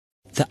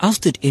The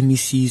ousted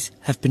MECs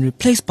have been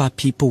replaced by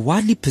people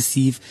widely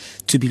perceived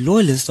to be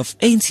loyalists of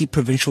ANC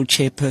Provincial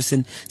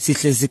Chairperson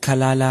Sihle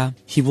Zikalala.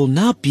 He will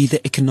now be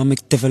the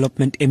Economic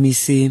Development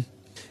MEC.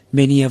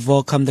 Many have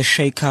welcomed the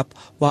shake-up,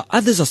 while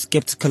others are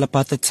sceptical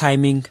about the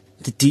timing.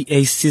 The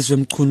DA's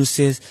Senzo Mchunu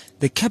says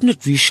the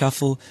cabinet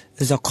reshuffle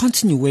is a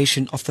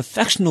continuation of the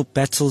factional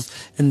battles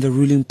in the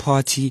ruling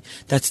party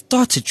that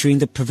started during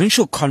the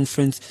provincial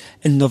conference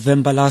in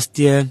November last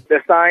year.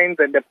 The signs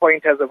and the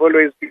pointers have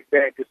always been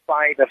there,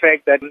 despite the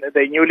fact that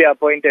the newly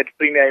appointed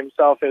premier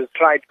himself has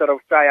tried to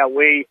shy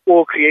away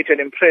or create an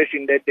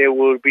impression that there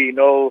will be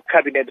no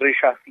cabinet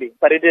reshuffling.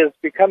 But it has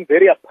become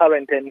very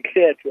apparent and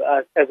clear to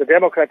us as a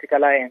Democratic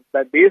Alliance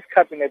that this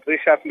cabinet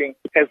reshuffling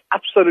has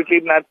absolutely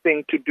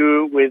nothing to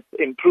do with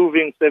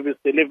improving service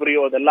delivery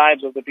or the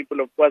lives of the people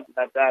of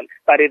KwaZulu-Natal,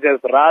 but it is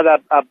rather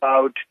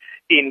about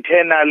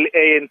internal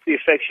ANC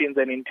factions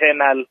and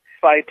internal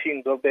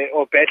fightings or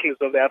battles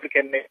of the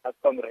African National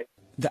Congress.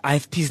 The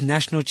IFP's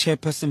national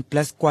chairperson,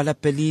 Bless Gwala,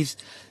 believes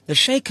the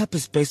shake-up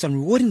is based on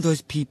rewarding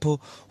those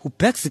people who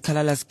backed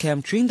Zikalala's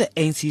camp during the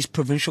ANC's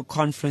provincial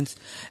conference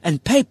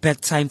and pay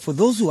back time for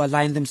those who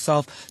aligned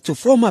themselves to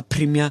former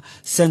Premier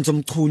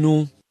Senzo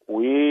Mchunu.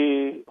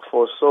 We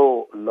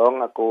foresaw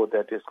long ago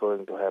that is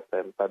going to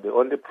happen, but the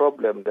only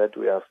problem that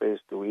we are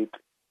faced with,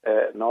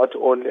 not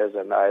only as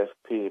an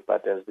IFP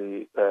but as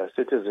the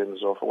citizens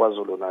of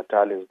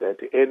KwaZulu-Natal, is that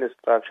any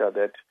structure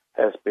that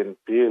has been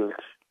built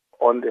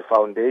on the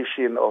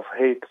foundation of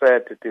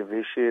hatred,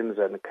 divisions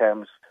and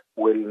camps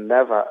will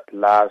never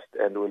last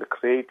and will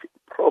create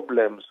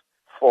problems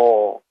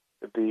for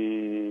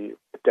the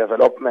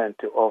development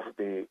of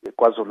the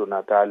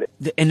KwaZulu-Natal.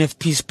 The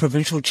NFP's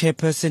provincial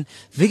chairperson,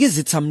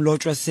 Vigizita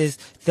Mlotshwa, says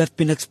they've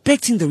been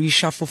expecting the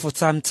reshuffle for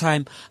some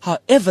time.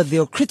 However, they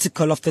are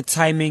critical of the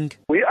timing.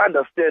 We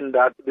understand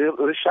that the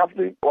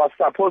reshuffling was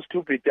supposed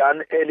to be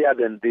done earlier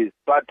than this,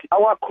 but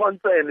our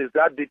concern is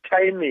that the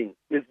timing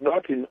is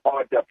not in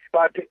order.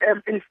 But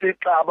MEC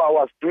Xaba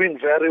was doing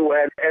very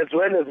well, as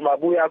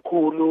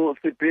Mabuyakhulu,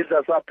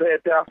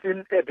 Sibhidla-Saphetha.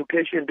 In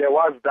education, there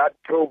was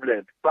that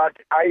problem. But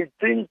I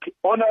think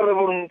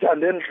Honorable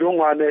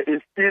Mchunu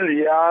is still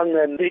young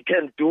and he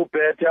can do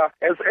better.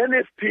 As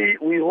NFP,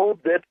 we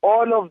hope that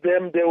all of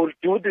them, they will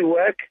do the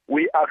work.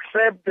 We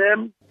accept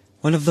them.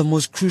 One of the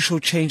most crucial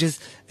changes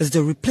is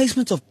the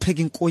replacement of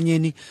Peggy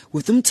Nkonyeni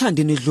with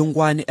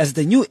Dlungwane as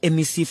the new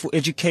MEC for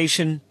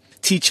Education.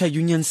 Teacher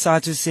Union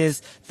SATU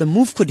says the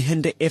move could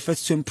hinder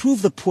efforts to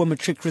improve the poor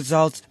matric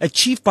results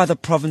achieved by the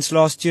province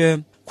last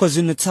year.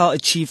 KwaZulu-Natal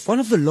achieved one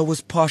of the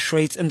lowest pass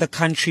rates in the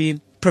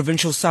country.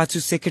 Provincial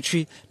SATU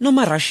Secretary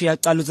Nomarashia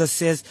Kaluza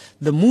says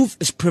the move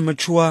is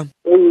premature.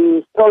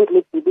 We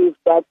strongly believe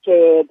that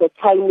the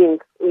timing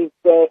is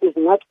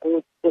not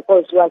good,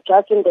 because we are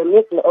just in the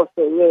middle of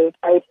the year.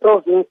 A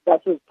province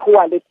that is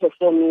poorly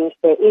performing.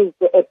 There is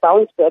a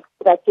bounce back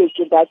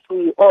strategy that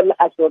we all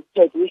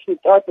adopted. We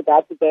should thought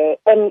that the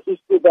MEC,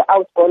 the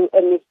outgoing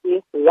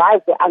MEC,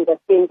 was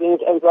understanding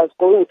and was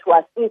going to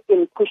assist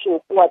in pushing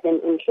forward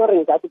and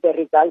ensuring that the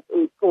results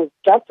improve.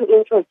 Just to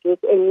introduce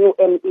a new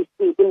MEC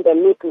in the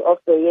middle of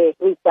the year,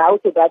 we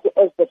doubt that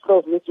as the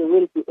province we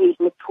will be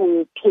able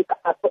to pick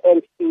up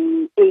and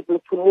be able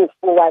to move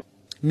forward.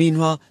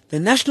 Meanwhile, the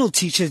National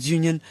Teachers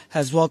Union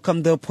has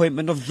welcomed the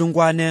appointment of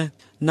Dlungwane.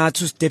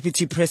 NATU's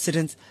deputy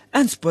president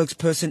and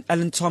spokesperson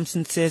Alan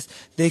Thompson says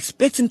they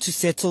expect him to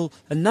settle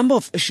a number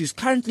of issues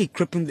currently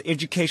gripping the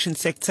education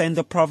sector in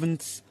the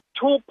province.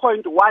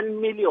 2.1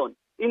 million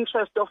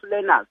interest of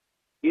learners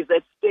is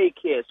at stake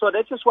here. So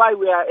that is why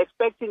we are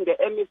expecting the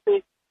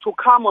MEC to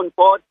come on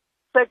board.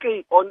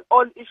 Secondly, on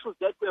all issues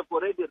that we have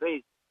already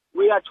raised,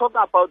 we are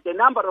talking about the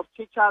number of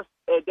teachers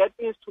that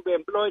needs to be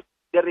employed,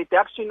 the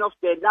reduction of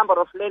the number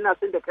of learners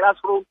in the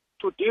classroom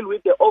to deal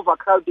with the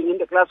overcrowding in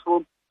the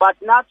classroom. But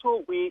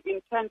NATO, we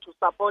intend to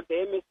support the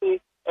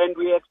MEC, and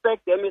we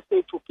expect the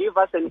MEC to give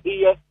us an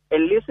ear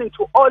and listen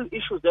to all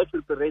issues that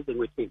we'll be raising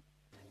with him.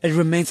 It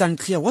remains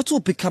unclear what will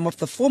become of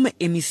the former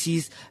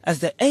MECs, as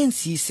the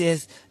ANC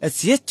says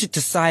it's yet to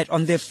decide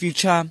on their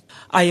future.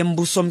 I am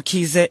Mbuso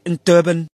Mkhize in Durban.